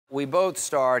We both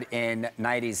starred in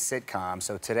 90s sitcoms,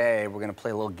 so today we're gonna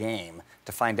play a little game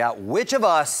to find out which of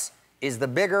us is the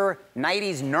bigger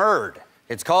 90s nerd.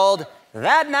 It's called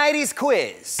That 90s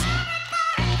Quiz. All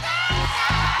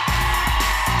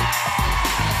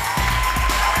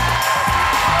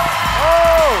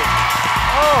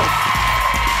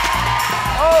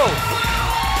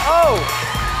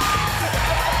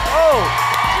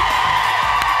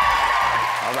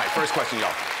right, first question,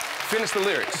 y'all. Finish the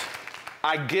lyrics.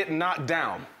 I get knocked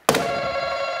down.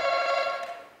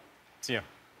 It's you.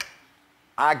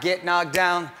 I get knocked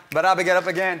down, but I'll get up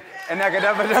again, and I get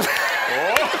up and up.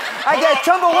 I get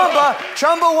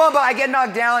Chumbawamba, I get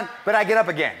knocked down, but I get up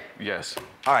again. Yes.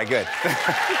 All right, good.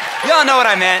 Y'all know what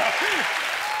I meant.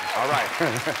 All right.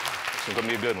 It's gonna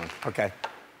be a good one. Okay.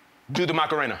 Do the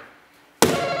Macarena.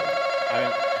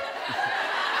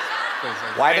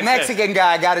 Why the Mexican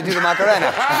guy got to do the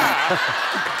Macarena?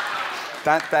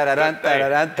 Dun, da, da, dun, da, da,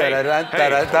 dun, da, da, dun, da,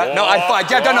 da, dun. No, I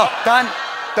don't know. Dun,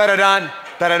 da, da, dun,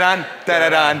 da, da, dun, da, da,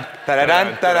 dun, da, da, dun,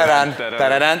 da, da, dun, da,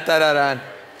 da, dun, da, da, dun,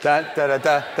 da, da,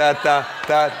 da, da, da,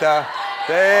 da, da.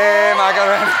 Hey,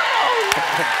 Macarena.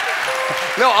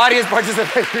 No audience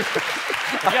participation.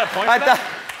 You got a point for that?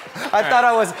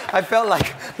 I felt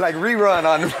like rerun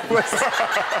on.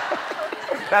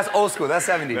 That's old school. That's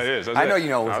 70s. That is. I know you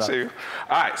know what's up. I'll see you.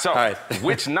 All right. So,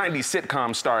 which 90s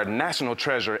sitcom starred national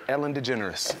treasure Ellen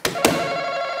DeGeneres?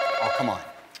 Oh, come on.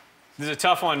 This is a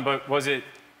tough one, but was it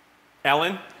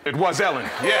Ellen? It was Ellen.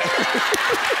 Yeah.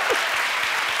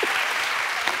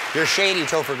 You're shady,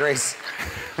 Topher Grace.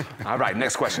 All right.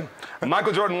 Next question.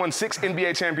 Michael Jordan won 6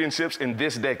 NBA championships in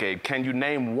this decade. Can you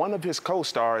name one of his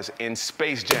co-stars in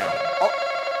Space Jam? Oh.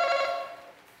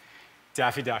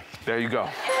 Daffy Duck. There you go.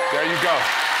 There you go.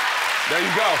 There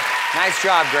you go. Nice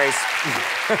job, Grace.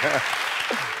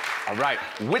 All right.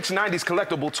 Which 90s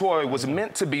collectible toy was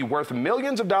meant to be worth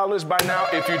millions of dollars by now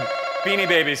if you... Beanie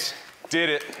Babies. Did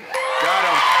it. Got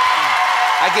him.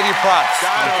 I give you props.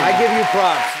 Got him. I give you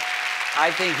props.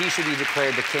 I think he should be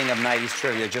declared the king of 90s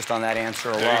trivia just on that answer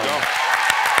alone. There you go.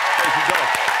 There you go.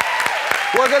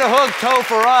 We're gonna hook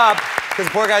Topher up, because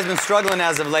the poor guy's been struggling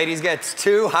as of late. He gets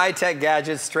 2 high-tech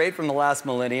gadgets straight from the last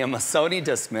millennium, a Sony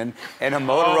Discman and a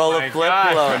Motorola flip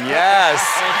phone. Yes.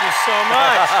 Thank you so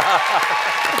much.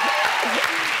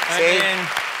 See,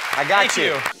 I got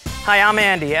you. Hi, I'm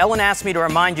Andy. Ellen asked me to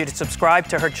remind you to subscribe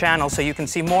to her channel so you can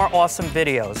see more awesome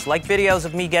videos, like videos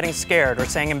of me getting scared or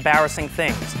saying embarrassing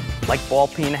things, like ball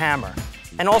peen hammer,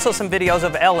 and also some videos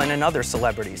of Ellen and other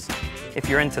celebrities, if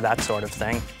you're into that sort of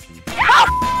thing.